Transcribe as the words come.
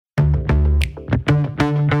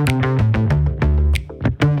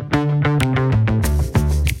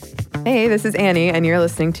this is Annie, and you're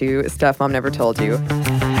listening to Stuff Mom Never Told You.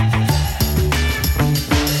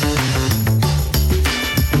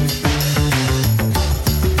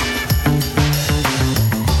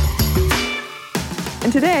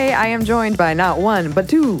 And today, I am joined by not one, but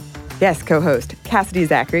two guest co-hosts, Cassidy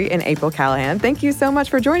Zachary and April Callahan. Thank you so much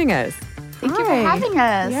for joining us. Thank you for having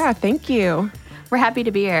us. Yeah, thank you. We're happy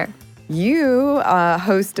to be here. You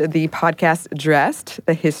host the podcast Dressed,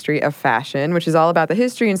 the History of Fashion, which is all about the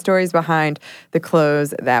history and stories behind the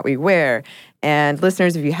clothes that we wear. And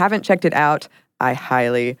listeners, if you haven't checked it out, I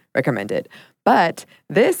highly recommend it. But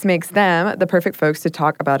this makes them the perfect folks to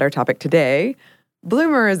talk about our topic today,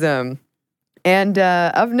 Bloomerism. And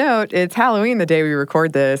of note, it's Halloween the day we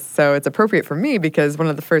record this, so it's appropriate for me because one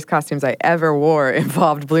of the first costumes I ever wore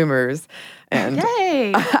involved bloomers. And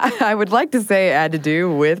Yay! I would like to say it had to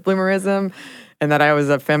do with bloomerism and that I was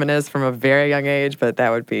a feminist from a very young age, but that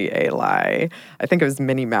would be a lie. I think it was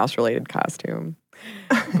Minnie Mouse-related costume.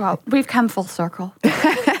 Well, we've come full circle.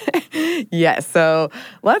 Yes, so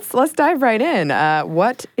let's dive right in.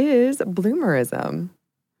 What is bloomerism?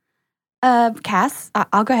 Cass,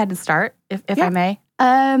 I'll go ahead and start, if I may.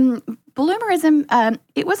 Bloomerism,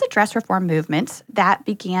 it was a dress reform movement that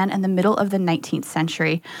began in the middle of the 19th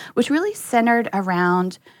century, which really centered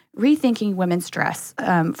around rethinking women's dress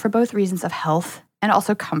for both reasons of health and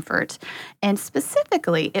also comfort. And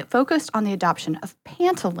specifically, it focused on the adoption of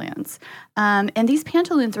pantaloons. And these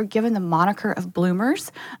pantaloons were given the moniker of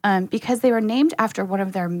bloomers because they were named after one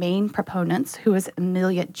of their main proponents, who was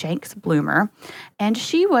Amelia Jenks Bloomer. And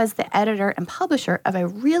she was the editor and publisher of a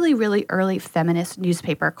really, really early feminist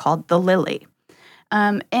newspaper called The Lily.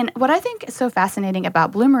 And what I think is so fascinating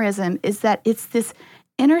about bloomerism is that it's this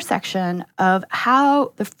intersection of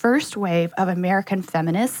how the first wave of American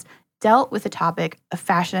feminists dealt with the topic of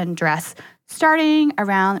fashion and dress starting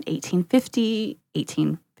around 1850,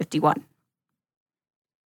 1851.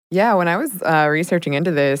 Yeah, when I was researching into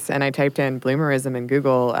this and I typed in bloomerism in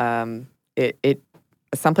Google, it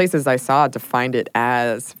some places I saw defined it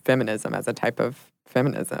as feminism, as a type of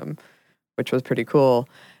feminism, which was pretty cool.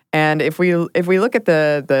 And if we look at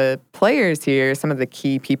the players here, some of the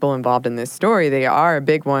key people involved in this story, they are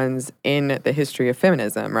big ones in the history of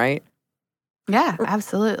feminism, right? Yeah,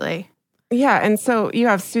 absolutely. Yeah, and so you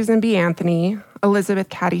have Susan B. Anthony, Elizabeth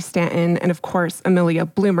Cady Stanton, and of course, Amelia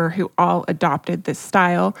Bloomer, who all adopted this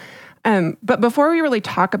style. But before we really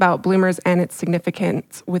talk about bloomers and its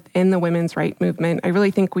significance within the women's rights movement, I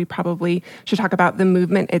really think we probably should talk about the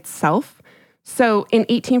movement itself. So in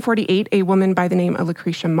 1848, a woman by the name of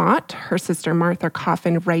Lucretia Mott, her sister Martha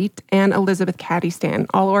Coffin Wright, and Elizabeth Cady Stanton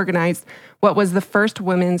all organized what was the first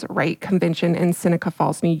women's rights convention in Seneca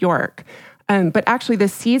Falls, New York. But actually, the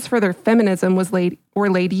seeds for their feminism were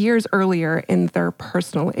laid years earlier in their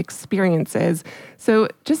personal experiences. So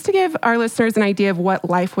just to give our listeners an idea of what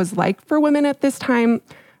life was like for women at this time,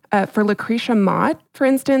 for Lucretia Mott, for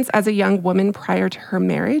instance, as a young woman prior to her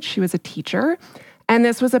marriage, she was a teacher. And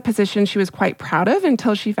this was a position she was quite proud of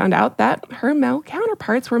until she found out that her male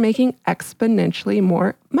counterparts were making exponentially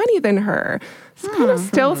more money than her. This kind of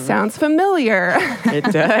still sounds familiar. It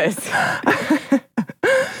does.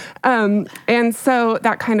 And so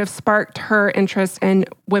that kind of sparked her interest in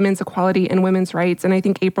women's equality and women's rights. And I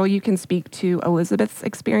think, April, you can speak to Elizabeth's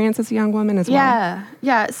experience as a young woman as well.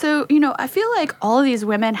 Yeah. So, I feel like all of these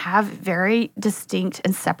women have very distinct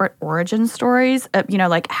and separate origin stories,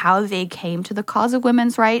 like how they came to the cause of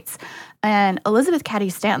women's rights. And Elizabeth Cady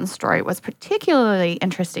Stanton's story was particularly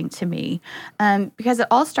interesting to me because it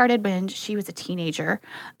all started when she was a teenager.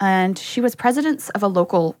 And she was president of a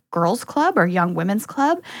local girls' club or young women's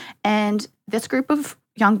club. And this group of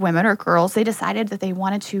young women or girls, they decided that they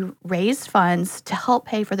wanted to raise funds to help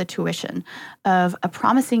pay for the tuition of a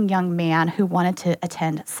promising young man who wanted to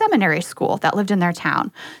attend seminary school that lived in their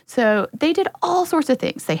town. So they did all sorts of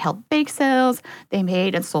things. They held bake sales, they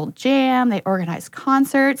made and sold jam, they organized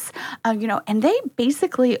concerts, and they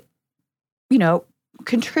basically,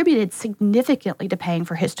 contributed significantly to paying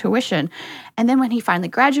for his tuition. And then when he finally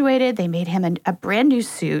graduated, they made him a brand new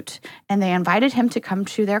suit, and they invited him to come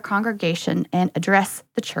to their congregation and address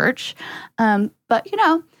the church. But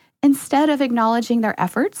instead of acknowledging their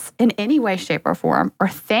efforts in any way, shape, or form, or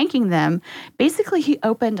thanking them, basically he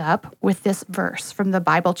opened up with this verse from the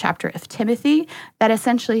Bible chapter of Timothy that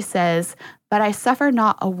essentially says, "But I suffer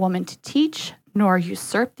not a woman to teach, nor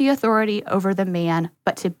usurp the authority over the man,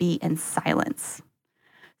 but to be in silence."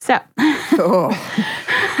 So,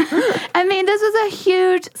 I mean, this was a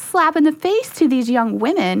huge slap in the face to these young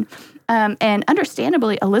women. And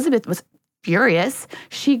understandably, Elizabeth was furious.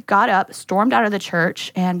 She got up, stormed out of the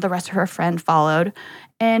church, and the rest of her friend followed.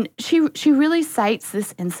 And she really cites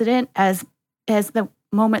this incident as the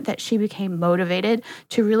moment that she became motivated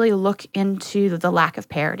to really look into the lack of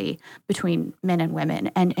parity between men and women.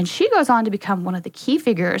 And she goes on to become one of the key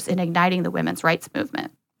figures in igniting the women's rights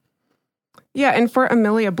movement. Yeah, and for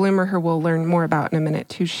Amelia Bloomer, who we'll learn more about in a minute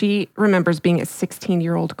too, she remembers being a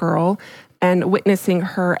 16-year-old girl and witnessing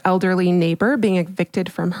her elderly neighbor being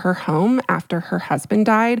evicted from her home after her husband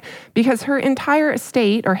died because her entire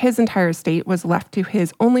estate, or his entire estate, was left to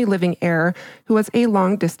his only living heir, who was a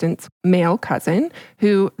long-distance male cousin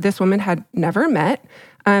who this woman had never met.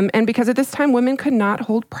 And because at this time, women could not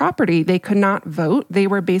hold property. They could not vote. They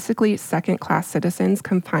were basically second-class citizens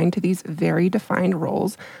confined to these very defined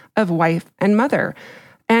roles of wife and mother.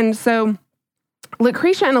 And so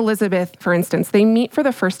Lucretia and Elizabeth, for instance, they meet for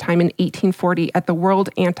the first time in 1840 at the World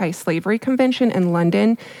Anti-Slavery Convention in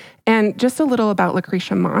London. And just a little about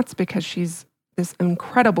Lucretia Mott, because she's this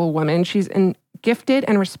incredible woman. She's a gifted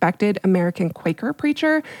and respected American Quaker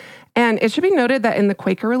preacher. And it should be noted that in the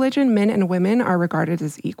Quaker religion, men and women are regarded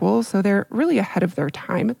as equal. So they're really ahead of their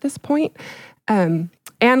time at this point. And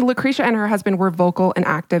Lucretia and her husband were vocal and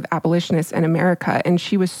active abolitionists in America. And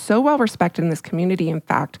she was so well respected in this community, in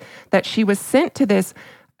fact, that she was sent to this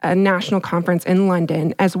national conference in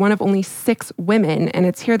London as one of only 6 women. And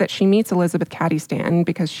it's here that she meets Elizabeth Cady Stanton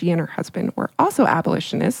because she and her husband were also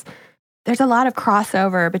abolitionists. There's a lot of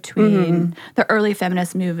crossover between the early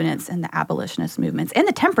feminist movements and the abolitionist movements and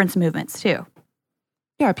the temperance movements, too.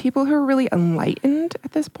 Yeah, people who are really enlightened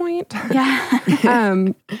at this point. Yeah.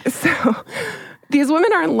 So these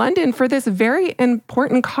women are in London for this very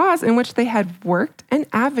important cause in which they had worked and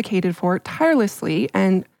advocated for tirelessly.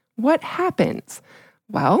 And what happens?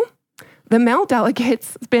 Well, the male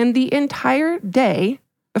delegates spend the entire day,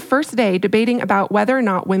 the first day, debating about whether or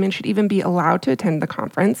not women should even be allowed to attend the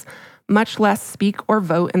conference, much less speak or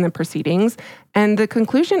vote in the proceedings. And the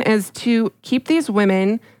conclusion is to keep these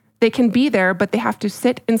women, they can be there, but they have to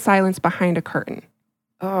sit in silence behind a curtain.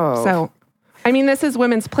 Oh. So, I mean, this is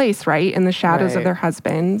women's place, right? In the shadows of their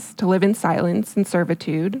husbands, to live in silence and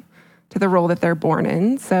servitude to the role that they're born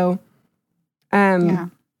in. So,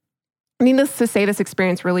 needless to say, this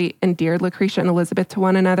experience really endeared Lucretia and Elizabeth to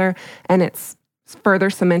one another, and it's further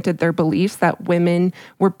cemented their beliefs that women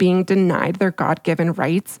were being denied their God-given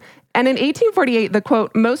rights. And in 1848, the,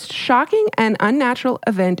 quote, most shocking and unnatural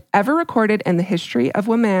event ever recorded in the history of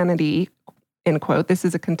humanity, end quote, this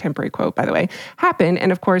is a contemporary quote, by the way, happened.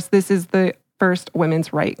 And of course, this is the first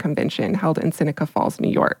women's right convention held in Seneca Falls,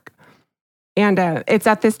 New York. And it's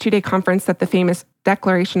at this 2-day conference that the famous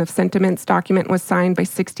Declaration of Sentiments document was signed by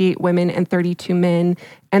 68 women and 32 men.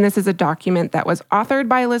 And this is a document that was authored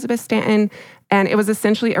by Elizabeth Stanton. And it was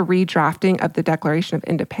essentially a redrafting of the Declaration of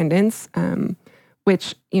Independence,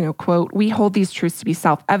 which, you know, quote, we hold these truths to be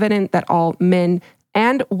self-evident that all men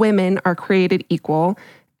and women are created equal.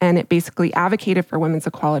 And it basically advocated for women's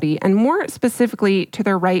equality and more specifically to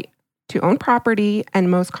their right to own property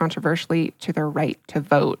and most controversially to their right to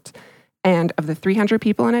vote. And of the 300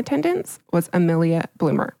 people in attendance was Amelia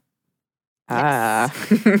Bloomer.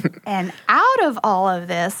 Yes. And out of all of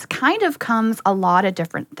this kind of comes a lot of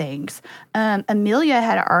different things. Amelia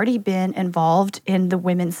had already been involved in the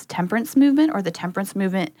women's temperance movement or the temperance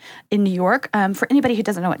movement in New York. For anybody who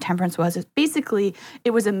doesn't know what temperance was,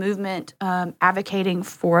 it was a movement advocating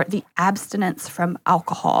for the abstinence from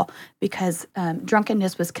alcohol because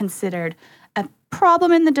drunkenness was considered a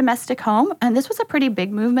problem in the domestic home. And this was a pretty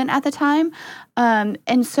big movement at the time.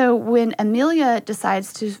 And so when Amelia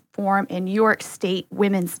decides to form a New York State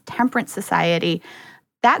Women's Temperance Society,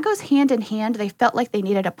 that goes hand in hand. They felt like they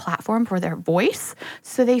needed a platform for their voice.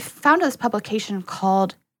 So they founded this publication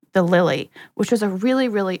called The Lily, which was a really,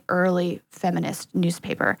 really early feminist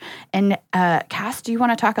newspaper. And Cass, do you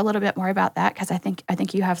want to talk a little bit more about that? Because I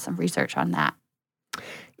think you have some research on that.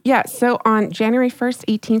 Yeah, so on January 1st,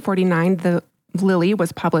 1849, the Lily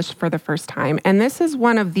was published for the first time. And this is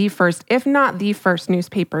one of the first, if not the first,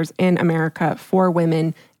 newspapers in America for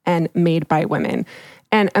women and made by women.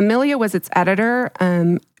 And Amelia was its editor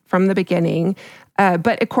from the beginning.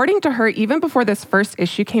 But according to her, even before this first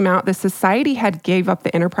issue came out, the society had gave up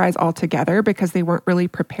the enterprise altogether because they weren't really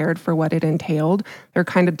prepared for what it entailed. They're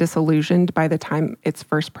kind of disillusioned by the time its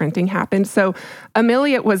first printing happened. So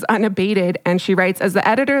Amelia was unabated, and she writes, as the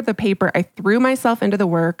editor of the paper, I threw myself into the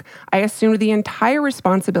work. I assumed the entire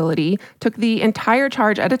responsibility, took the entire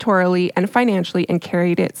charge editorially and financially, and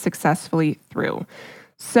carried it successfully through.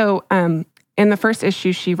 So, In the first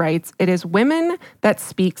issue, she writes, "It is women that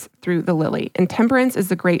speaks through the lily. Intemperance is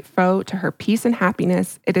the great foe to her peace and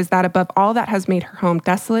happiness. It is that above all that has made her home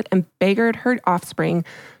desolate and beggared her offspring.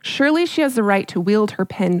 Surely she has the right to wield her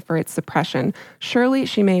pen for its suppression. Surely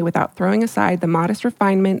she may, without throwing aside the modest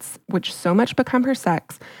refinements which so much become her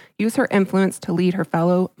sex, use her influence to lead her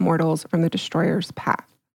fellow mortals from the destroyer's path."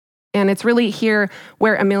 And it's really here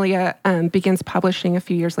where Amelia begins publishing a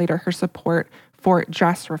few years later her support for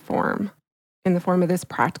dress reform in the form of this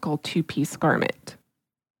practical two-piece garment.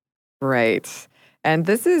 Right. And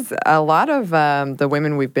this is a lot of the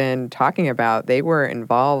women we've been talking about. They were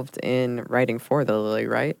involved in writing for the Lily,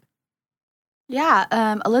 right?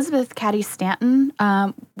 Yeah, Elizabeth Cady Stanton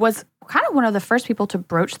was kind of one of the first people to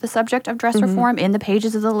broach the subject of dress reform in the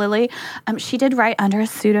pages of the Lily. She did write under a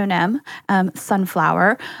pseudonym,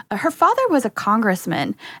 Sunflower. Her father was a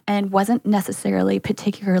congressman and wasn't necessarily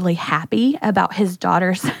particularly happy about his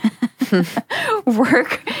daughter's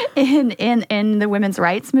work in the women's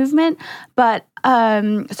rights movement. But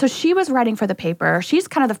so she was writing for the paper. She's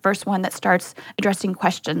kind of the first one that starts addressing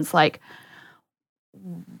questions like,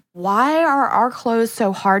 why are our clothes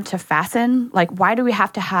so hard to fasten? Like, why do we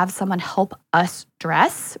have to have someone help us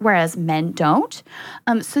dress, whereas men don't?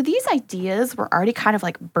 So these ideas were already kind of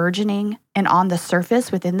like burgeoning and on the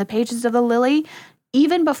surface within the pages of the Lily,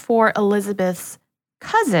 even before Elizabeth's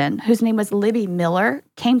cousin, whose name was Libby Miller,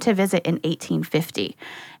 came to visit in 1850.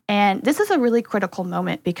 And this is a really critical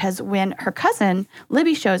moment because when her cousin,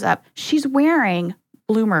 Libby, shows up, she's wearing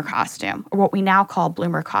bloomer costume, or what we now call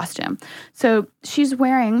bloomer costume. So she's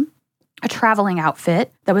wearing a traveling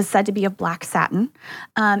outfit that was said to be of black satin.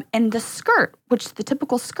 And the skirt, which the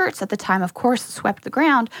typical skirts at the time, of course, swept the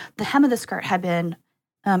ground, the hem of the skirt had been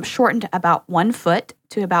shortened about 1 foot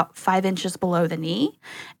to about 5 inches below the knee.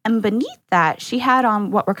 And beneath that, she had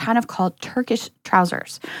on what were kind of called Turkish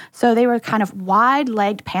trousers. So they were kind of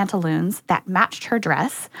wide-legged pantaloons that matched her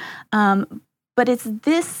dress. But it's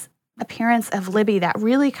this appearance of Libby that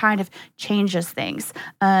really kind of changes things.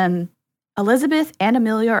 Elizabeth and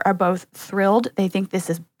Amelia are both thrilled. They think this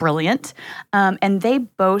is brilliant. And they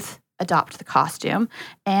both adopt the costume.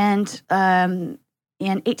 And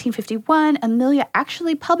in 1851, Amelia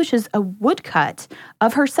actually publishes a woodcut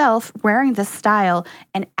of herself wearing this style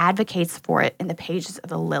and advocates for it in the pages of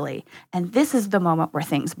the Lily. And this is the moment where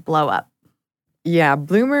things blow up. Yeah,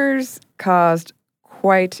 bloomers caused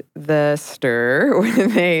quite the stir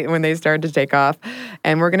when they started to take off.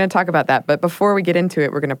 And we're going to talk about that. But before we get into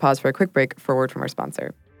it, we're going to pause for a quick break for a word from our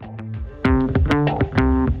sponsor.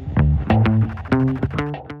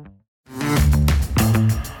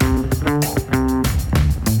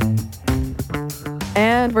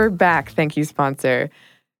 And we're back. Thank you, sponsor.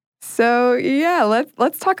 So yeah,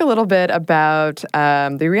 let's talk a little bit about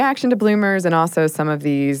the reaction to bloomers and also some of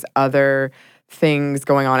these other things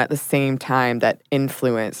going on at the same time that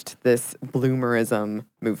influenced this bloomerism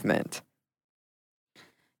movement.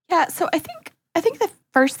 Yeah, so I think the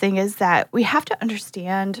first thing is that we have to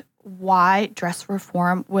understand why dress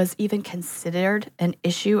reform was even considered an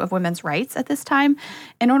issue of women's rights at this time.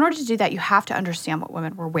 And in order to do that, you have to understand what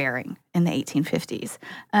women were wearing in the 1850s.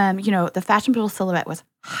 The fashionable silhouette was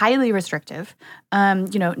highly restrictive.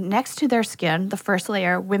 Next to their skin, the first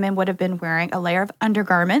layer, women would have been wearing a layer of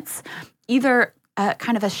undergarments, either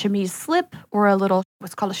kind of a chemise slip or a little,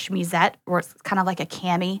 what's called a chemisette, or it's kind of like a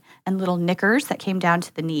cami and little knickers that came down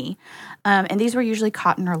to the knee. And these were usually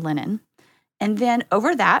cotton or linen. And then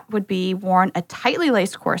over that would be worn a tightly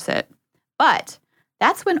laced corset. But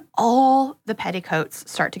that's when all the petticoats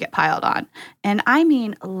start to get piled on. And I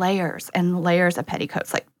mean layers and layers of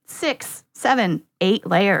petticoats, like 6, 7, 8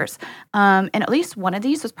 layers. And at least one of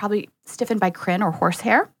these was probably stiffened by crin or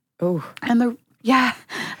horsehair. Oh. And yeah,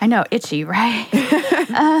 I know, itchy, right?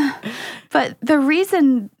 But the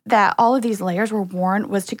reason that all of these layers were worn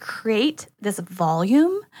was to create this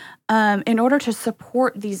volume in order to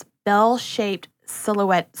support these bell-shaped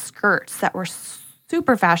silhouette skirts that were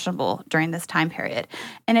super fashionable during this time period.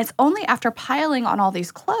 And it's only after piling on all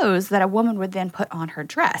these clothes that a woman would then put on her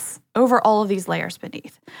dress over all of these layers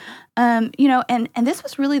beneath. And this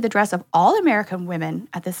was really the dress of all American women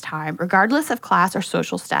at this time, regardless of class or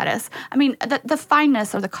social status. I mean, the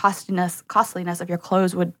fineness or the costliness of your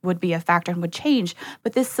clothes would be a factor and would change,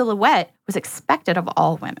 but this silhouette was expected of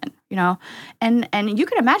all women, And you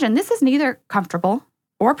can imagine this is neither comfortable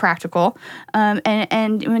or practical.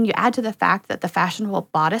 And when you add to the fact that the fashionable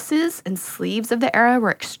bodices and sleeves of the era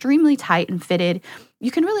were extremely tight and fitted,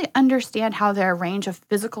 you can really understand how their range of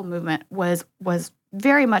physical movement was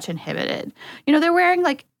very much inhibited. They're wearing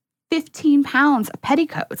like 15 pounds of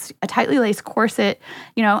petticoats, a tightly laced corset,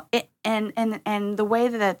 And the way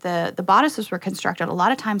that the bodices were constructed, a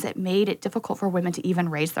lot of times it made it difficult for women to even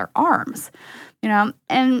raise their arms,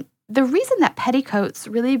 And the reason that petticoats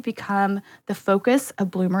really become the focus of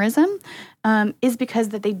bloomerism is because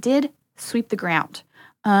that they did sweep the ground.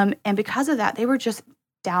 And because of that, they were just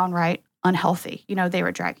downright unhealthy. They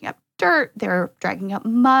were dragging up dirt, they were dragging up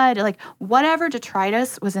mud, like whatever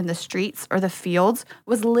detritus was in the streets or the fields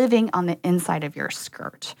was living on the inside of your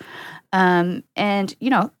skirt. And,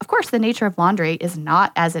 of course, the nature of laundry is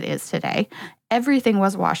not as it is today. Everything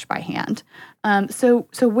was washed by hand. So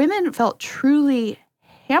women felt truly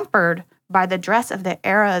hampered by the dress of the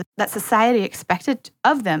era that society expected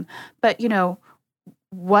of them. But,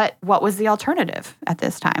 what was the alternative at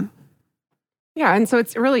this time? Yeah, and so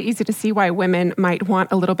it's really easy to see why women might want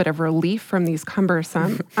a little bit of relief from these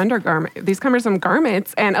cumbersome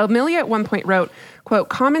garments. And Amelia at one point wrote, quote,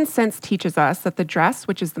 "Common sense teaches us that the dress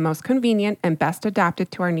which is the most convenient and best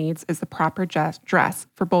adapted to our needs is the proper dress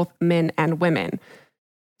for both men and women."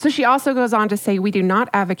 So she also goes on to say, "We do not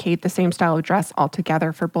advocate the same style of dress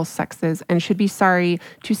altogether for both sexes and should be sorry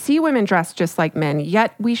to see women dressed just like men,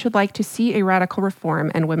 yet we should like to see a radical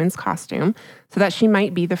reform in women's costume so that she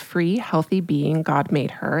might be the free, healthy being God made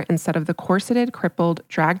her instead of the corseted, crippled,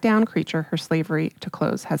 dragged down creature her slavery to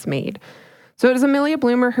clothes has made." So it was Amelia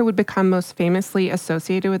Bloomer who would become most famously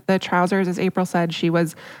associated with the trousers. As April said, she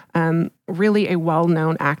was really a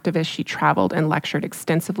well-known activist. She traveled and lectured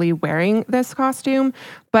extensively wearing this costume.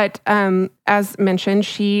 But as mentioned,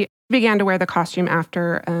 she began to wear the costume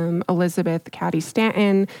after Elizabeth Cady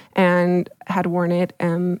Stanton and had worn it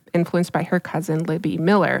influenced by her cousin, Libby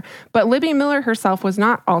Miller. But Libby Miller herself was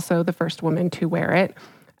not also the first woman to wear it.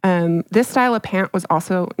 This style of pant was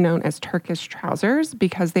also known as Turkish trousers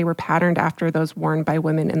because they were patterned after those worn by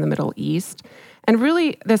women in the Middle East. And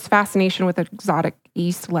really, this fascination with the exotic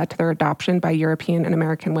East led to their adoption by European and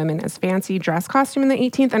American women as fancy dress costume in the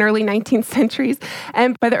 18th and early 19th centuries.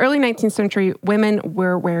 And by the early 19th century, women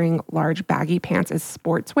were wearing large baggy pants as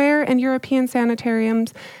sportswear in European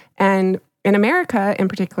sanitariums. And in America, in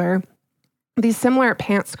particular, these similar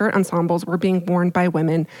pant skirt ensembles were being worn by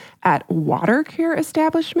women at water cure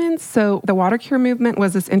establishments. So the water cure movement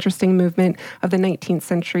was this interesting movement of the 19th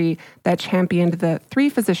century that championed the three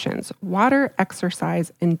physicians: water,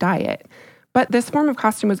 exercise, and diet. But this form of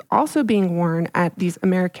costume was also being worn at these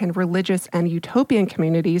American religious and utopian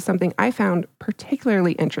communities, something I found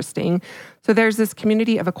particularly interesting. So there's this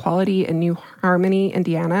community of equality in New Harmony,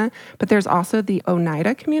 Indiana, but there's also the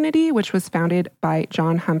Oneida community, which was founded by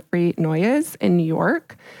John Humphrey Noyes in New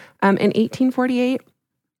York in 1848.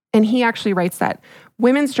 And he actually writes that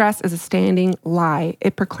women's dress is a standing lie.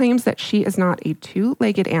 It proclaims that she is not a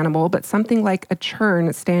two-legged animal, but something like a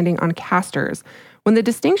churn standing on casters. When the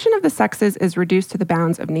distinction of the sexes is reduced to the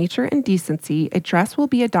bounds of nature and decency, a dress will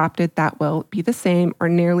be adopted that will be the same or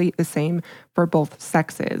nearly the same for both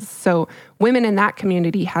sexes. So women in that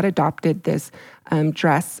community had adopted this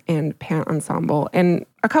dress and pant ensemble. And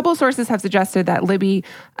a couple of sources have suggested that Libby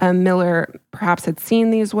Miller perhaps had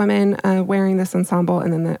seen these women wearing this ensemble,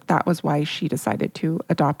 and then that was why she decided to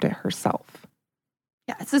adopt it herself.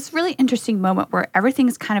 Yeah, it's this really interesting moment where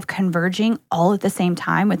everything's kind of converging all at the same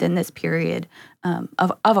time within this period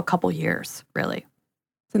of a couple years, really.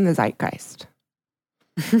 It's in the zeitgeist.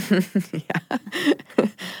 Yeah.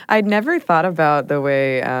 I'd never thought about the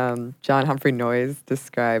way John Humphrey Noyes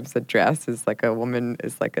describes a dress as like a woman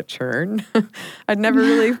is like a churn. I'd never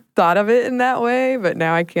really thought of it in that way, but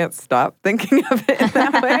now I can't stop thinking of it in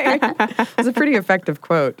that way. It's a pretty effective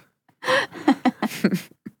quote.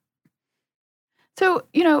 So,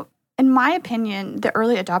 in my opinion, the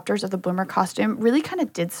early adopters of the bloomer costume really kind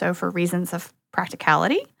of did so for reasons of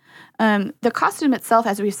practicality. The costume itself,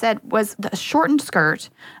 as we said, was a shortened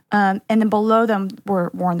skirt, and then below them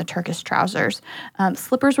were worn the Turkish trousers.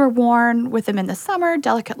 Slippers were worn with them in the summer,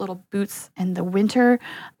 delicate little boots in the winter.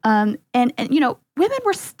 And women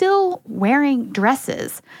were still wearing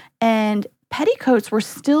dresses, and petticoats were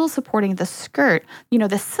still supporting the skirt.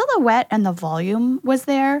 The silhouette and the volume was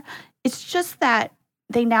there. It's just that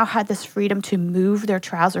they now had this freedom to move their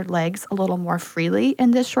trousered legs a little more freely in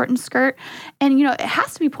this shortened skirt. And, it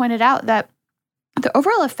has to be pointed out that the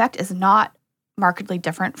overall effect is not markedly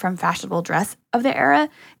different from fashionable dress of the era.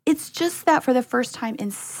 It's just that for the first time in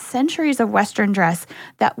centuries of Western dress,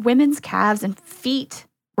 that women's calves and feet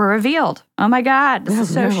were revealed. Oh my God, this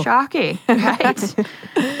is so shocking, right?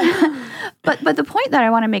 But the point that I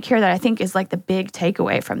want to make here that I think is like the big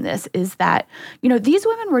takeaway from this is that, these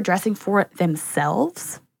women were dressing for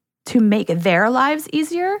themselves to make their lives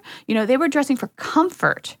easier. They were dressing for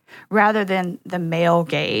comfort rather than the male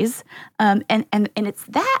gaze. And it's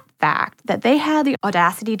that fact that they had the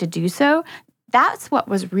audacity to do so, that's what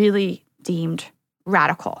was really deemed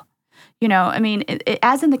radical.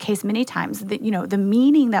 As in the case many times, the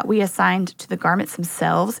meaning that we assigned to the garments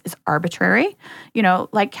themselves is arbitrary.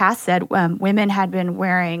 Like Cass said, women had been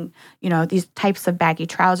wearing, these types of baggy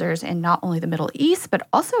trousers in not only the Middle East, but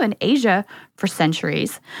also in Asia for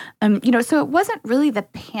centuries. So it wasn't really the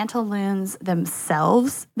pantaloons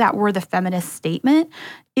themselves that were the feminist statement.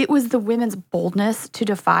 It was the women's boldness to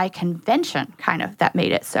defy convention kind of that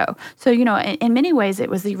made it so. So, in many ways, it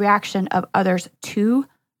was the reaction of others to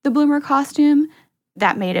the bloomer costume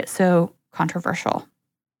that made it so controversial.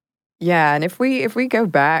 Yeah, and if we go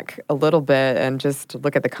back a little bit and just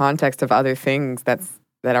look at the context of other things that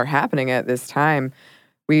are happening at this time,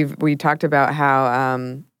 we talked about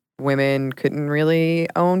how women couldn't really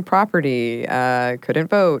own property, couldn't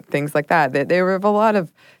vote, things like that. There were a lot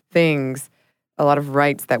of things, a lot of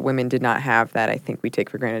rights that women did not have that I think we take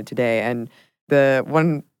for granted today. And the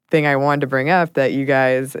one thing I wanted to bring up that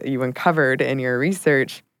you uncovered in your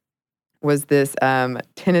research was this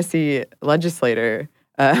Tennessee legislator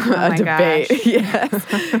a debate. Gosh. Yes.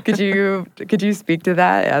 Could you speak to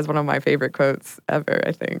that as one of my favorite quotes ever,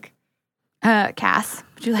 I think? Cass,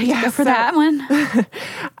 would you like to go for that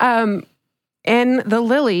one? In the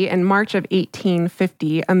Lily in March of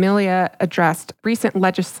 1850, Amelia addressed recent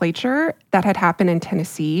legislature that had happened in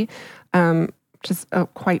Tennessee, which is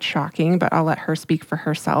quite shocking, but I'll let her speak for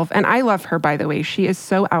herself. And I love her, by the way. She is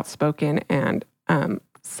so outspoken and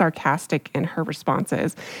sarcastic in her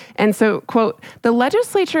responses. And so, quote, "The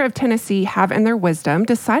legislature of Tennessee have in their wisdom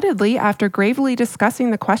decidedly, after gravely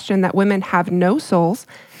discussing the question that women have no souls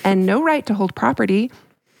and no right to hold property,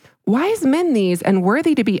 wise men these and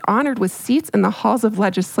worthy to be honored with seats in the halls of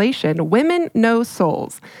legislation, women no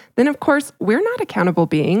souls. Then, of course, we're not accountable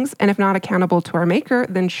beings, and if not accountable to our maker,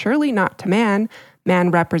 then surely not to man.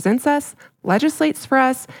 Man represents us, legislates for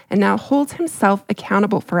us, and now holds himself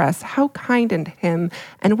accountable for us. How kind in him,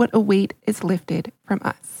 and what a weight is lifted from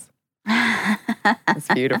us." That's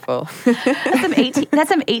beautiful. That's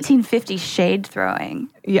some 1850 shade throwing.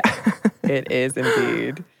 Yeah. It is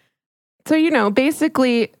indeed. So,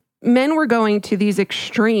 basically, men were going to these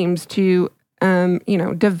extremes to,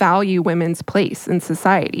 devalue women's place in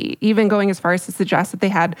society, even going as far as to suggest that they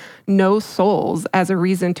had no souls as a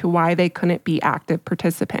reason to why they couldn't be active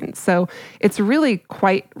participants. So it's really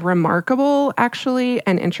quite remarkable, actually,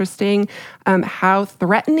 and interesting how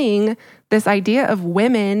threatening this idea of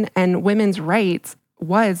women and women's rights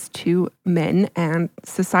was to men and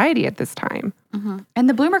society at this time. Mm-hmm. And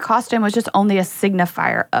the bloomer costume was just only a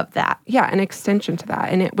signifier of that. Yeah, an extension to that.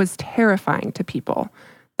 And it was terrifying to people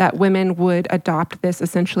that women would adopt this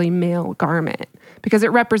essentially male garment because it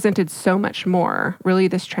represented so much more, really,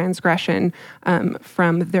 this transgression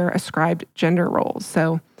from their ascribed gender roles.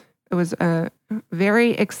 So it was a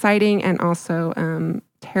very exciting and also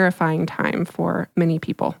terrifying time for many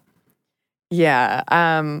people. Yeah,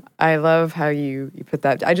 I love how you put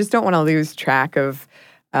that. I just don't want to lose track of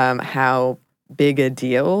how big a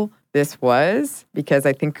deal this was, because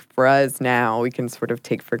I think for us now, we can sort of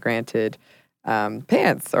take for granted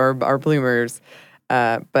pants or our bloomers.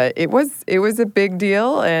 But it was a big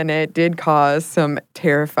deal, and it did cause some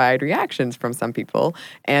terrified reactions from some people.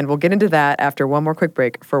 And we'll get into that after one more quick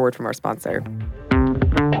break for a word from our sponsor.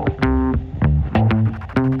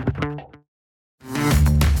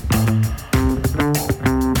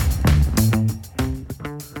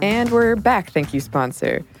 And we're back. Thank you,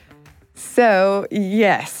 sponsor. So,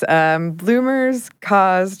 yes, bloomers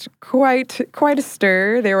caused quite a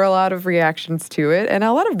stir. There were a lot of reactions to it, and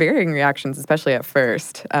a lot of varying reactions, especially at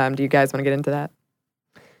first. Do you guys want to get into that?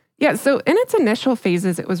 Yeah, so in its initial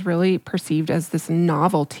phases, it was really perceived as this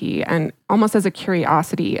novelty and almost as a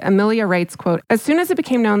curiosity. Amelia writes, quote, "As soon as it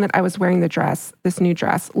became known that I was wearing this new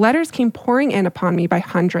dress, letters came pouring in upon me by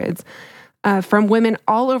hundreds from women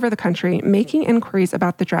all over the country, making inquiries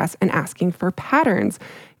about the dress and asking for patterns.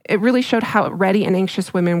 It really showed how ready and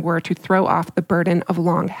anxious women were to throw off the burden of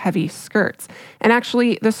long, heavy skirts. And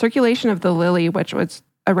actually, the circulation of the Lily, which was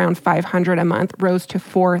around 500 a month, rose to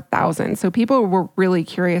 4,000. So people were really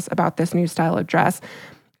curious about this new style of dress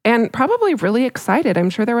and probably really excited. I'm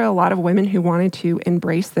sure there were a lot of women who wanted to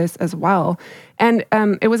embrace this as well. And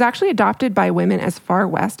it was actually adopted by women as far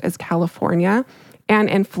west as California and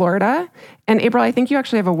in Florida. And April, I think you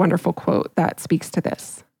actually have a wonderful quote that speaks to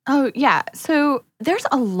this. Oh, yeah. So there's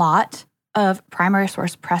a lot of primary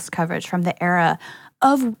source press coverage from the era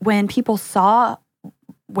of when people saw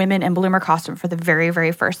women in bloomer costume for the very,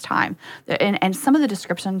 very first time. And some of the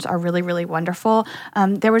descriptions are really, really wonderful.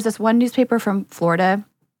 There was this one newspaper from Florida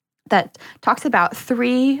that talks about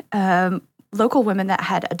 3 local women that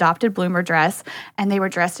had adopted bloomer dress, and they were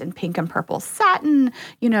dressed in pink and purple satin.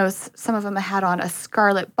 Some of them had on a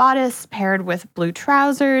scarlet bodice paired with blue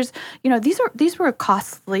trousers. These were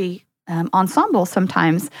costly ensembles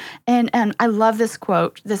sometimes. And I love this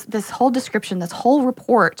quote, this whole description, this whole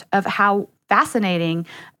report of how fascinating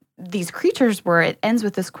these creatures were. It ends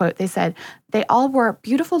with this quote. They said, "They all wore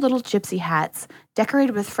beautiful little gypsy hats,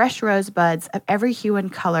 decorated with fresh rosebuds of every hue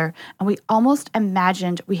and color, and we almost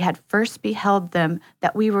imagined we had first beheld them,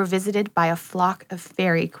 that we were visited by a flock of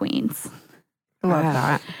fairy queens." I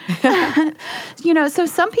love that. So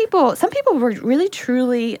some people were really,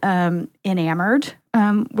 truly enamored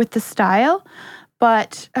with the style.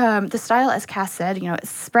 But the style, as Cass said, it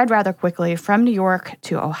spread rather quickly from New York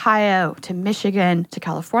to Ohio to Michigan to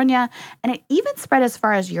California, and it even spread as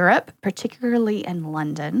far as Europe, particularly in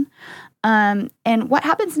London. And what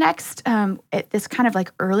happens next at this kind of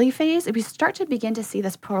like early phase, we start to begin to see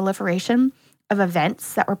this proliferation of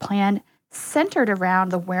events that were planned centered around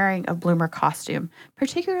the wearing of bloomer costume,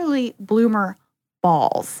 particularly bloomer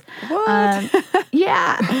balls. What?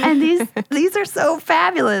 Yeah, and these are so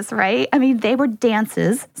fabulous, right? I mean, they were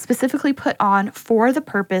dances specifically put on for the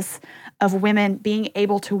purpose of women being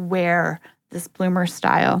able to wear this bloomer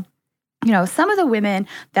style. Some of the women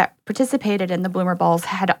that participated in the bloomer balls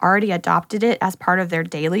had already adopted it as part of their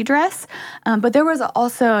daily dress, but there was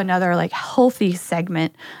also another healthy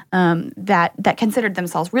segment that considered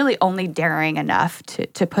themselves really only daring enough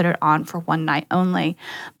to put it on for one night only.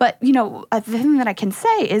 But the thing that I can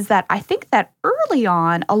say is that I think that early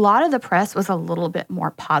on, a lot of the press was a little bit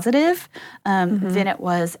more positive than it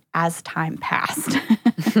was as time passed.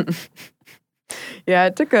 Yeah,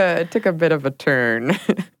 it took a bit of a turn.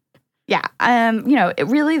 Yeah,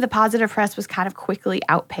 the positive press was kind of quickly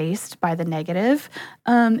outpaced by the negative,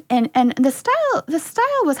 and the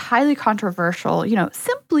style was highly controversial.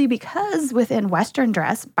 Simply because within Western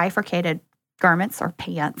dress, bifurcated garments or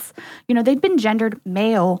pants, they'd been gendered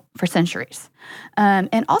male for centuries,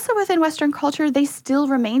 and also within Western culture, they still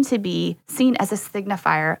remain to be seen as a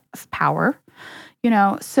signifier of power.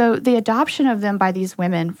 So the adoption of them by these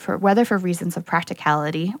women, whether for reasons of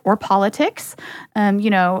practicality or politics,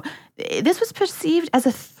 this was perceived as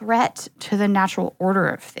a threat to the natural order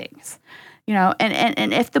of things.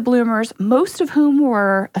 And if the bloomers, most of whom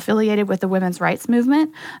were affiliated with the women's rights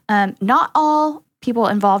movement, not all people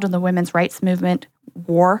involved in the women's rights movement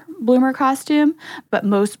wore bloomer costume, but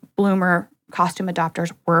most bloomer costume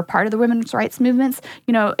adopters were part of the women's rights movements.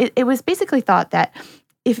 It was basically thought that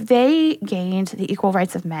if they gained the equal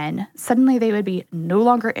rights of men, suddenly they would be no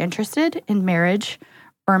longer interested in marriage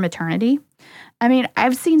or maternity. I mean,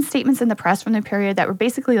 I've seen statements in the press from the period that were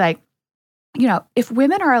basically like, if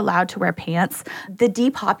women are allowed to wear pants, the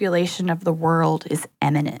depopulation of the world is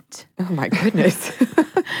imminent. Oh my goodness.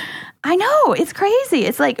 I know, it's crazy.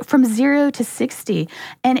 It's like from 0 to 60.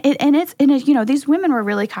 And these women were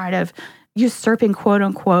really kind of usurping quote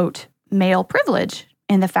unquote male privilege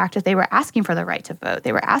in the fact that they were asking for the right to vote.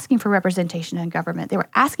 They were asking for representation in government. They were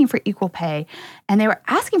asking for equal pay. And they were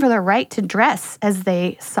asking for the right to dress as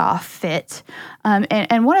they saw fit.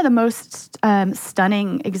 And one of the most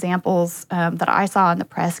stunning examples that I saw in the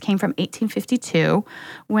press came from 1852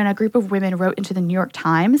 when a group of women wrote into the New York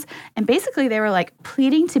Times. And basically they were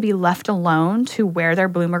pleading to be left alone to wear their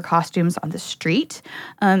bloomer costumes on the street.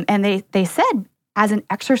 And they said, as an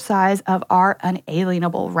exercise of our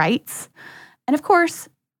unalienable rights. And of course,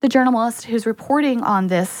 the journalist who's reporting on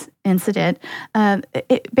this incident,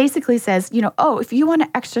 it basically says, if you want to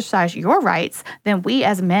exercise your rights, then we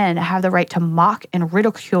as men have the right to mock and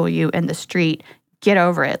ridicule you in the street. Get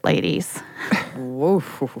over it, ladies. Whoa.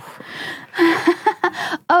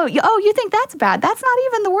 Oh, you think that's bad? That's not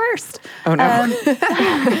even the worst. Oh, no.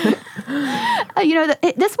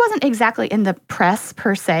 This wasn't exactly in the press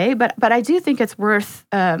per se, but I do think it's worth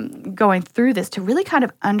going through this to really kind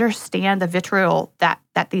of understand the vitriol that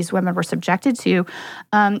these women were subjected to.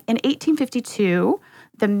 In 1852,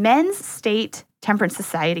 the Men's State Temperance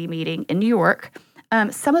Society meeting in New York,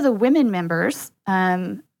 some of the women members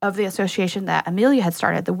of the association that Amelia had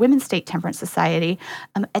started, the Women's State Temperance Society,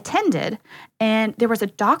 attended. And there was a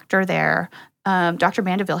doctor there, Dr.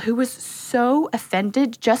 Mandeville, who was so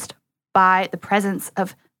offended just by the presence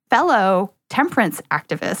of fellow temperance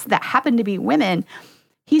activists that happened to be women.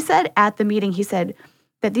 He said at the meeting,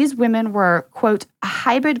 that these women were, quote, a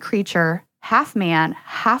hybrid creature, half man,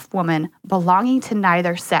 half woman, belonging to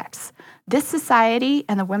neither sex. This society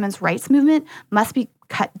and the women's rights movement must be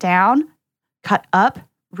cut down, cut up,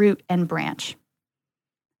 root and branch.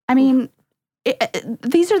 I mean,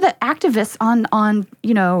 these are the activists on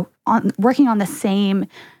working on the same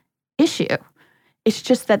of It's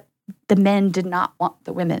just that the men did not want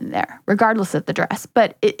the women there, regardless of the dress.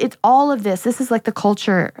 But it's all of this. This is like the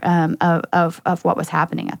culture of what was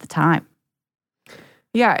happening at the time.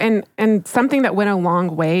 Yeah, and something that went a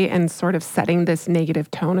long way in sort of setting this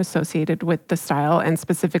negative tone associated with the style, and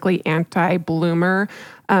specifically anti-bloomer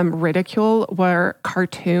ridicule, were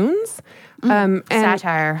cartoons. And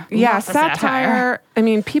satire. Yeah, satire. I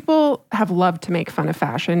mean, people have loved to make fun of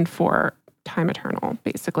fashion for time eternal,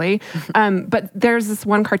 basically. But there's this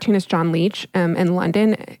one cartoonist, John Leach, in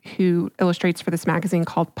London, who illustrates for this magazine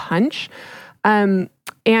called Punch.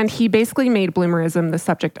 And he basically made bloomerism the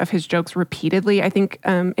subject of his jokes repeatedly. I think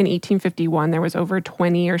in 1851, there was over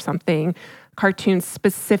 20 or something cartoons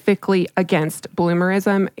specifically against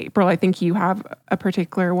bloomerism. April, I think you have a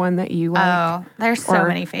particular one that you like. Oh, there's so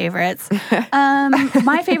many favorites.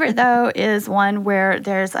 My favorite, though, is one where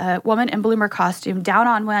there's a woman in bloomer costume down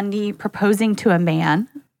on one knee proposing to a man,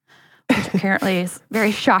 which apparently is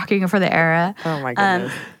very shocking for the era. Oh, my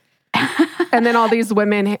goodness. And then all these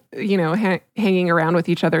women, hanging around with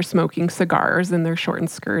each other, smoking cigars in their shortened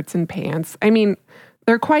skirts and pants. I mean,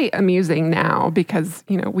 they're quite amusing now because,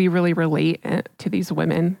 we really relate to these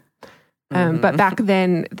women. But back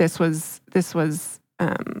then, this was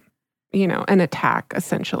an attack,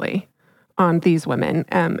 essentially, on these women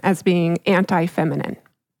as being anti-feminine.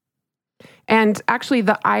 And actually,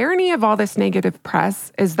 the irony of all this negative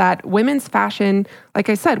press is that women's fashion, like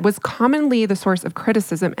I said, was commonly the source of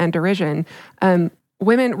criticism and derision.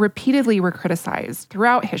 Women repeatedly were criticized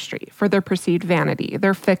throughout history for their perceived vanity,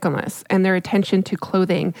 their fickleness, and their attention to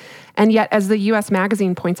clothing. And yet, as the U.S.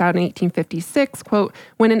 Magazine points out in 1856, quote,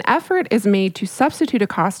 when an effort is made to substitute a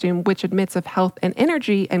costume which admits of health and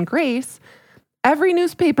energy and grace, every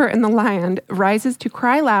newspaper in the land rises to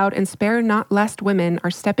cry loud and spare not lest women are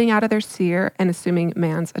stepping out of their sphere and assuming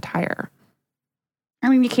man's attire. I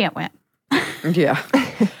mean, you can't win. Yeah.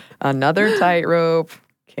 Another tightrope.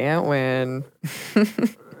 Can't win.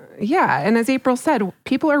 Yeah. And as April said,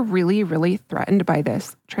 people are really, really threatened by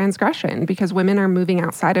this transgression because women are moving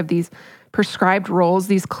outside of these prescribed roles,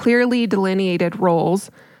 these clearly delineated roles,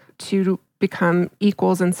 to become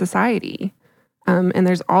equals in society. And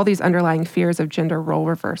there's all these underlying fears of gender role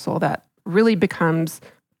reversal that really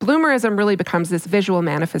bloomerism really becomes this visual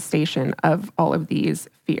manifestation of all of these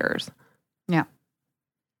fears. Yeah.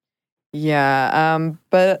 Yeah.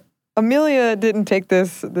 But Amelia didn't take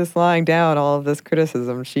this lying down, all of this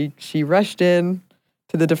criticism. She rushed in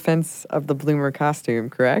to the defense of the bloomer costume,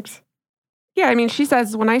 correct? Yeah, I mean, she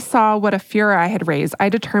says, when I saw what a furor I had raised, I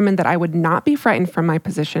determined that I would not be frightened from my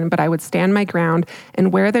position, but I would stand my ground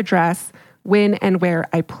and wear the dress when and where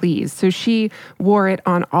I please. So she wore it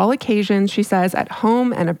on all occasions, she says, at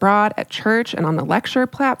home and abroad, at church and on the lecture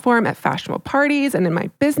platform, at fashionable parties and in my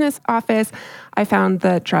business office. I found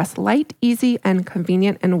the dress light, easy, and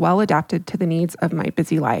convenient and well adapted to the needs of my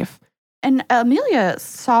busy life. And Amelia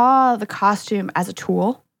saw the costume as a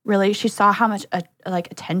tool. Really, she saw how much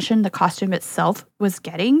attention the costume itself was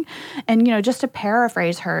getting, and just to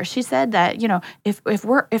paraphrase her, she said that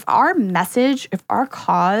if our message, if our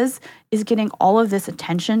cause is getting all of this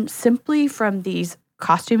attention simply from these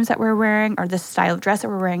costumes that we're wearing or this style of dress that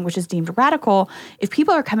we're wearing, which is deemed radical, if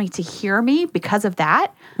people are coming to hear me because of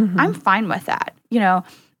that, I'm fine with that.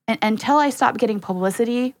 And until I stop getting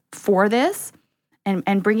publicity for this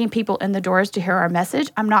and bringing people in the doors to hear our message,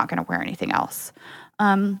 I'm not going to wear anything else.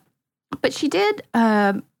 But she did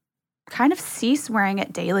kind of cease wearing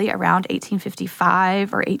it daily around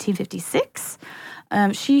 1855 or 1856.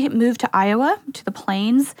 She moved to Iowa, to the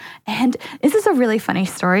plains, and this is a really funny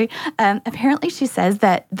story. Apparently, she says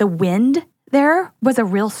that the wind there was a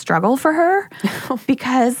real struggle for her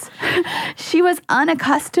because she was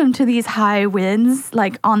unaccustomed to these high winds,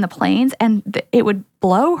 like on the plains, and it would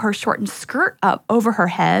blow her shortened skirt up over her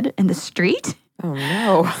head in the street. Oh,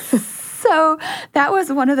 no. So that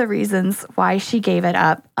was one of the reasons why she gave it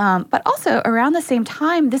up. But also around the same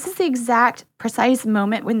time, this is the exact precise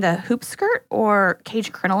moment when the hoop skirt or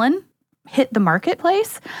cage crinoline hit the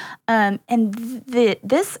marketplace. And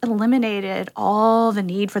this eliminated all the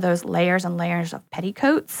need for those layers and layers of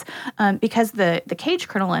petticoats because the cage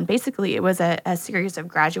crinoline, basically it was a series of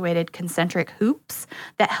graduated concentric hoops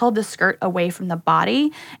that held the skirt away from the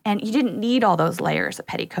body, and you didn't need all those layers of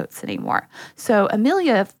petticoats anymore. So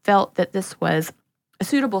Amelia felt that this was a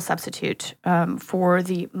suitable substitute for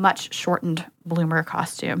the much shortened bloomer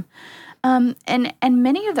costume. And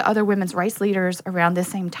many of the other women's rights leaders around this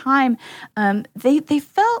same time, they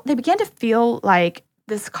began to feel like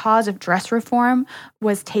this cause of dress reform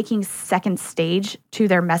was taking second stage to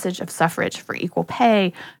their message of suffrage for equal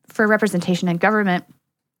pay, for representation in government,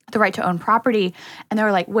 the right to own property. And they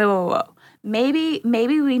were like, whoa. Maybe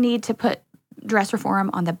we need to put dress reform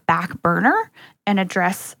on the back burner and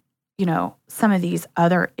address, some of these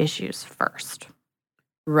other issues first.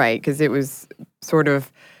 Right, because it was sort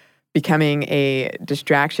of becoming a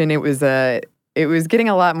distraction. It was getting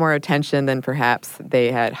a lot more attention than perhaps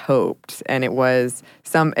they had hoped. And it was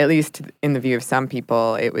at least in the view of some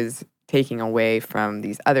people, it was taking away from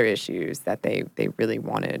these other issues that they really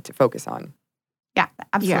wanted to focus on. Yeah,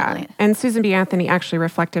 absolutely. Yeah. And Susan B. Anthony actually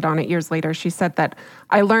reflected on it years later. She said that,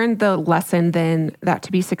 I learned the lesson then that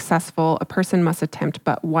to be successful, a person must attempt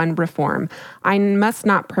but one reform. I must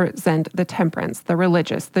not present the temperance, the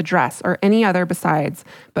religious, the dress, or any other besides,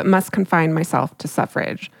 but must confine myself to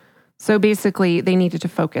suffrage. So basically, they needed to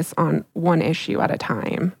focus on one issue at a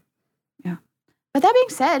time. Yeah. But that being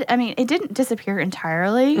said, it didn't disappear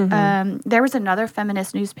entirely. Mm-hmm. There was another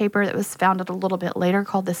feminist newspaper that was founded a little bit later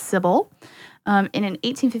called The Sibyl. And in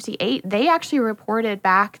 1858, they actually reported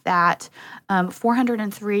back that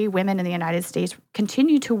 403 women in the United States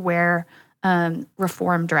continued to wear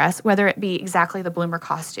reform dress, whether it be exactly the bloomer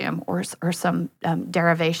costume or some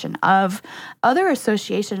derivation of. Other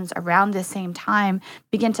associations around the same time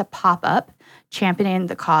begin to pop up, championing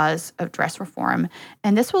the cause of dress reform.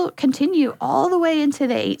 And this will continue all the way into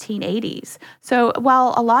the 1880s. So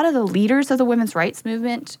while a lot of the leaders of the women's rights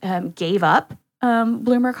movement gave up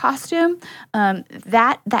bloomer costume,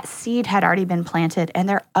 that seed had already been planted, and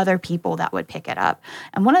there are other people that would pick it up.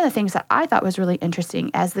 And one of the things that I thought was really interesting,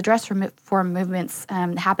 as the dress reform movements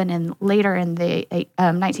happened later in the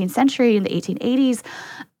 19th century, in the 1880s,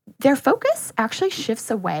 their focus actually shifts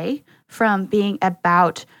away from being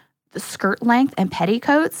about the skirt length and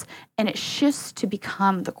petticoats, and it shifts to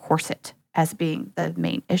become the corset as being the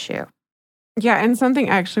main issue. Yeah, and something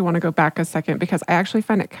I actually want to go back a second, because I actually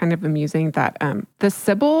find it kind of amusing that the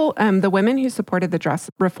Sibyl, the women who supported the Dress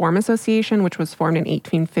Reform Association, which was formed in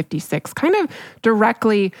 1856, kind of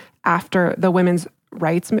directly after the women's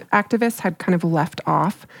rights activists had kind of left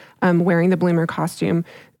off wearing the bloomer costume,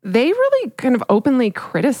 they really kind of openly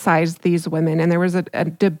criticized these women. And there was a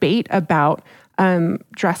debate about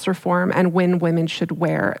dress reform and when women should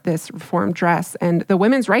wear this reformed dress. And the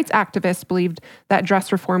women's rights activists believed that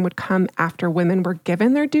dress reform would come after women were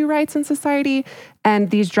given their due rights in society. And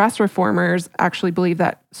these dress reformers actually believed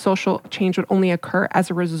that social change would only occur as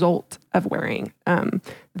a result of wearing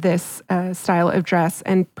this style of dress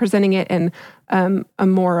and presenting it in a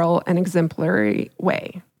moral and exemplary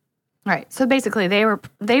way. Right. So basically, they were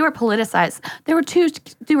politicized. There were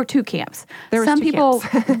two camps. Some people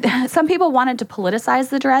wanted to politicize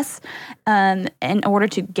the dress in order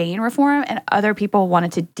to gain reform, and other people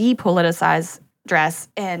wanted to depoliticize dress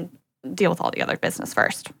and deal with all the other business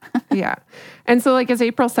first. Yeah. And so, like as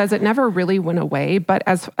April says, it never really went away. But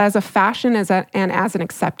as a fashion and as an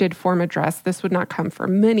accepted form of dress, this would not come for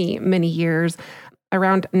many, many years.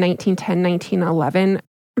 Around 1910, 1911,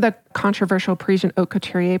 the controversial Parisian haute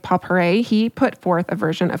couturier Paul Poiret, he put forth a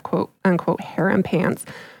version of quote unquote harem pants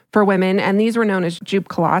for women, and these were known as jupe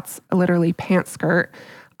culottes, literally pant skirt.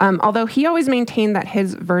 Although he always maintained that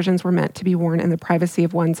his versions were meant to be worn in the privacy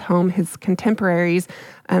of one's home, his contemporaries,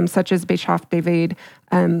 such as Bischoff David,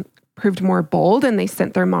 proved more bold, and they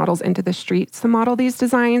sent their models into the streets to model these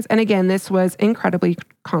designs. And again, this was incredibly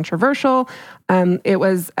controversial. It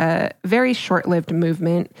was a very short-lived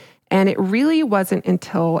movement. And it really wasn't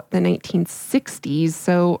until the 1960s,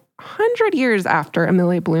 so 100 years after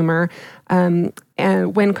Amelia Bloomer, and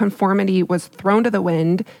when conformity was thrown to the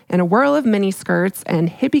wind in a whirl of miniskirts and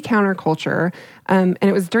hippie counterculture. And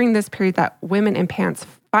it was during this period that women in pants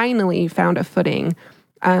finally found a footing.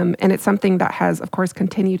 And it's something that has, of course,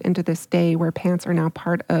 continued into this day, where pants are now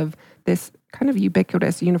part of this kind of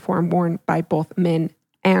ubiquitous uniform worn by both men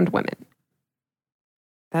and women.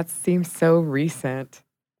 That seems so recent.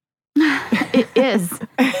 It is.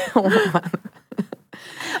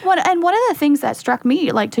 And one of the things that struck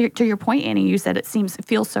me, like to your point, Annie, you said it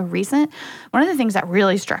feels so recent. One of the things that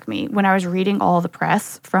really struck me when I was reading all the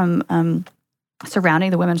press from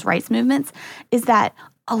surrounding the women's rights movements is that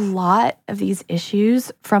a lot of these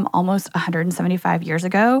issues from almost 175 years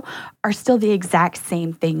ago are still the exact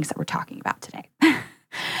same things that we're talking about today.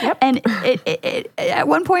 Yep. And it at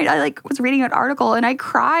one point I was reading an article and I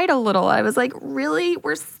cried a little. I was like, really?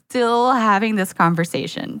 We're still having this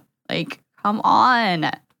conversation? Like, come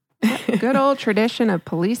on. Good old tradition of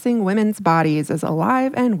policing women's bodies is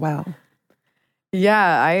alive and well.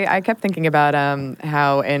 Yeah, I kept thinking about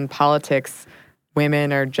how in politics,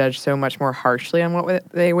 women are judged so much more harshly on what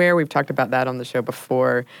they wear. We've talked about that on the show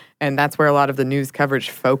before, and that's where a lot of the news coverage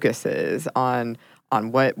focuses on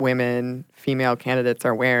what women, female candidates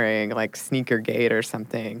are wearing, like Sneakergate or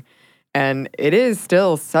something. And it is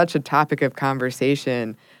still such a topic of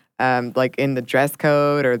conversation, like in the dress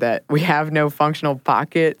code, or that we have no functional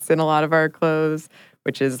pockets in a lot of our clothes,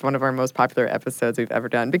 which is one of our most popular episodes we've ever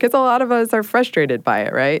done, because a lot of us are frustrated by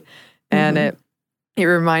it, right? And it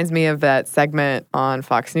reminds me of that segment on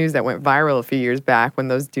Fox News that went viral a few years back when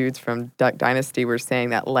those dudes from Duck Dynasty were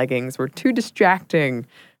saying that leggings were too distracting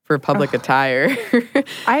for public attire.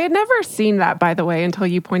 I had never seen that, by the way, until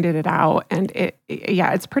you pointed it out. And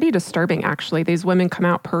it's pretty disturbing, actually. These women come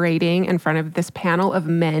out parading in front of this panel of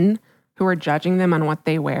men who are judging them on what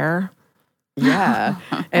they wear. Yeah.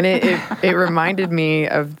 And it reminded me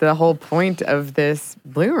of the whole point of this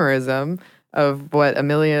bloomerism, of what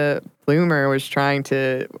Amelia Bloomer was trying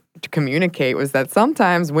to communicate, was that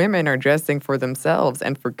sometimes women are dressing for themselves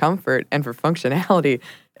and for comfort and for functionality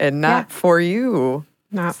and not for you.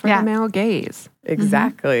 Not for the male gaze.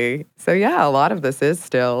 Exactly. So yeah, a lot of this is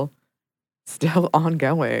still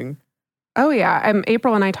ongoing. Oh yeah.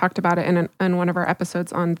 April and I talked about it in one of our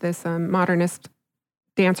episodes on this modernist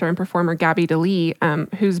dancer and performer Gabby DeLee,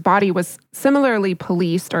 whose body was similarly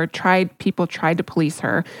policed, or people tried to police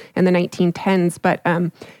her in the 1910s. But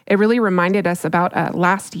it really reminded us about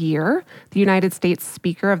last year, the United States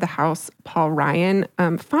Speaker of the House, Paul Ryan,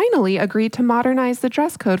 finally agreed to modernize the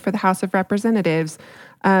dress code for the House of Representatives.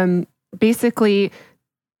 Basically,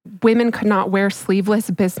 women could not wear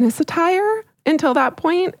sleeveless business attire until that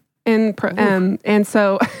point. And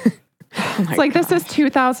so... It's like, this is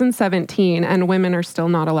 2017, and women are still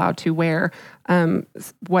not allowed to wear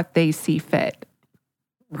what they see fit.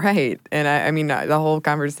 Right. And I mean, the whole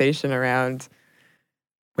conversation around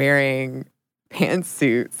wearing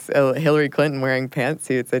pantsuits, Hillary Clinton wearing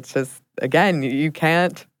pantsuits, it's just, again, you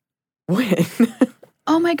can't win.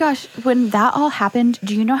 Oh my gosh. When that all happened,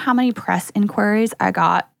 do you know how many press inquiries I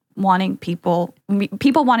got wanting people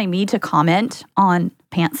wanting me to comment on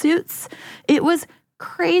pantsuits? It was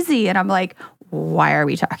crazy. And I'm like, why are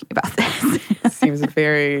we talking about this? Seems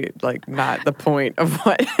very, not the point of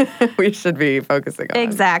what we should be focusing on.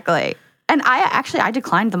 Exactly. And I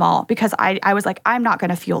declined them all because I was like, I'm not going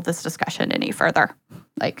to fuel this discussion any further.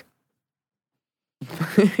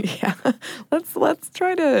 Yeah. Let's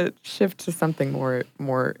try to shift to something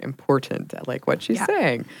more important, like what she's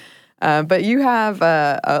saying. But you have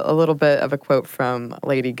a little bit of a quote from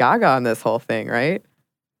Lady Gaga on this whole thing, right?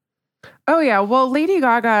 Oh, yeah. Well, Lady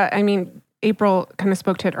Gaga, I mean, April kind of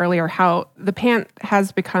spoke to it earlier, how the pant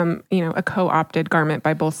has become, a co-opted garment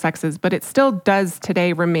by both sexes, but it still does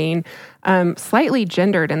today remain slightly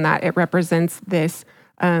gendered in that it represents this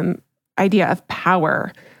idea of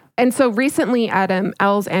power. And so recently at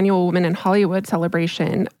Elle's annual Women in Hollywood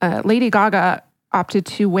celebration, Lady Gaga opted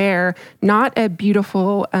to wear not a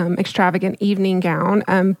beautiful, extravagant evening gown,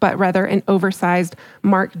 but rather an oversized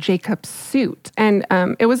Marc Jacobs suit. And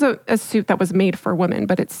it was a suit that was made for women,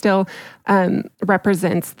 but it still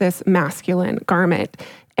represents this masculine garment.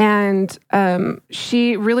 And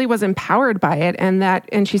she really was empowered by it.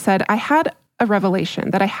 And she said, I had a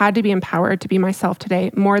revelation that I had to be empowered to be myself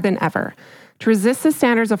today more than ever. To resist the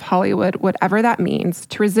standards of Hollywood, whatever that means,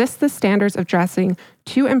 to resist the standards of dressing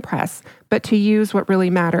to impress, but to use what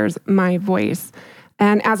really matters, my voice.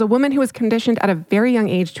 And as a woman who was conditioned at a very young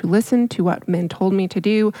age to listen to what men told me to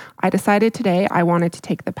do, I decided today I wanted to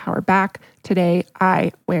take the power back. Today,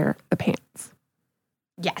 I wear the pants.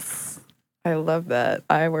 Yes. I love that.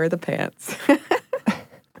 I wear the pants.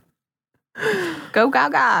 Go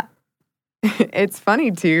Gaga. It's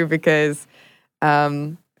funny, too, because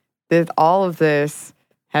all of this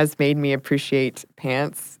has made me appreciate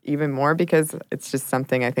pants even more, because it's just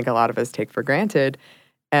something I think a lot of us take for granted.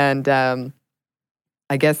 And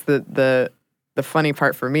I guess the funny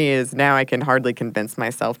part for me is now I can hardly convince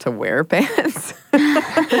myself to wear pants.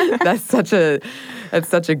 That's such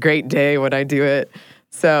a great day when I do it.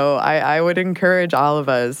 So I would encourage all of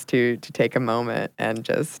us to take a moment and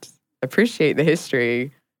just appreciate the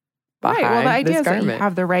history behind Right. Well, the idea is garment. that you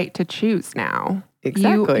have the right to choose now.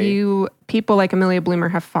 Exactly. You people like Amelia Bloomer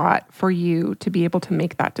have fought for you to be able to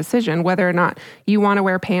make that decision, whether or not you want to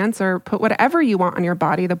wear pants or put whatever you want on your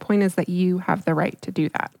body. The point is that you have the right to do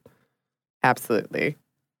that. Absolutely.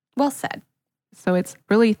 Well said. So it's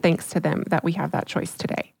really thanks to them that we have that choice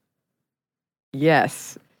today.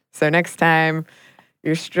 Yes. So next time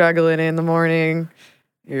you're struggling in the morning,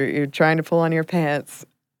 you're trying to pull on your pants,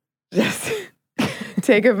 just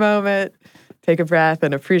take a moment, take a breath,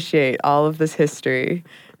 and appreciate all of this history.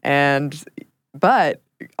 But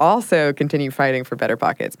also continue fighting for better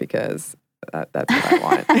pockets because that's what I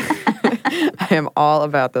want. I am all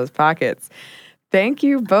about those pockets. Thank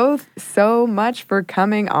you both so much for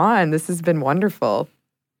coming on. This has been wonderful.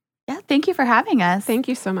 Yeah, thank you for having us. Thank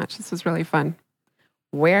you so much. This was really fun.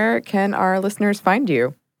 Where can our listeners find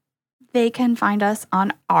you? They can find us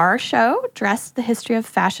on our show, Dressed, the History of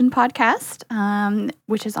Fashion podcast,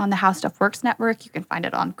 which is on the How Stuff Works network. You can find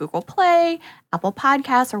it on Google Play, Apple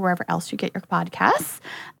Podcasts, or wherever else you get your podcasts.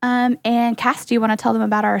 And Cass, do you want to tell them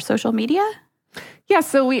about our social media? Yeah,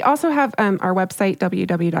 so we also have our website,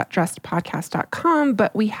 www.dressedpodcast.com,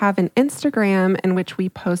 but we have an Instagram in which we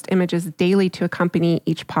post images daily to accompany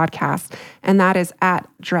each podcast, and that is at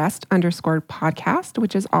dressed_podcast,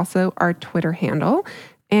 which is also our Twitter handle.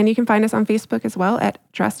 And you can find us on Facebook as well at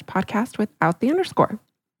Dressed Podcast without the underscore.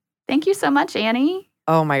 Thank you so much, Annie.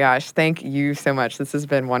 Oh my gosh, thank you so much. This has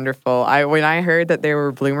been wonderful. When I heard that there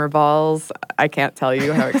were bloomer balls, I can't tell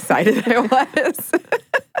you how excited I was.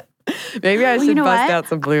 Maybe I should bust out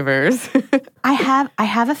some bloomers. I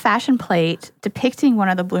have a fashion plate depicting one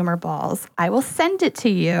of the bloomer balls. I will send it to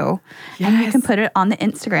you, and you can put it on the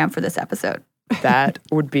Instagram for this episode. That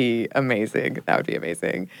would be amazing. That would be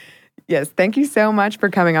amazing. Yes, thank you so much for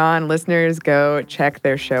coming on. Listeners, go check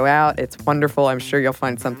their show out. It's wonderful. I'm sure you'll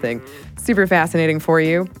find something super fascinating for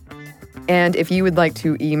you. And if you would like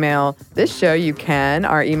to email this show, you can.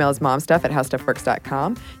 Our email is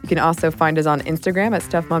momstuff@howstuffworks.com. You can also find us on Instagram at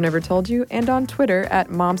Stuff Mom Never Told You and on Twitter at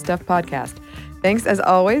MomStuffPodcast. Thanks, as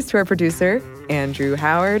always, to our producer, Andrew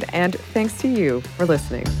Howard, and thanks to you for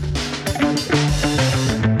listening.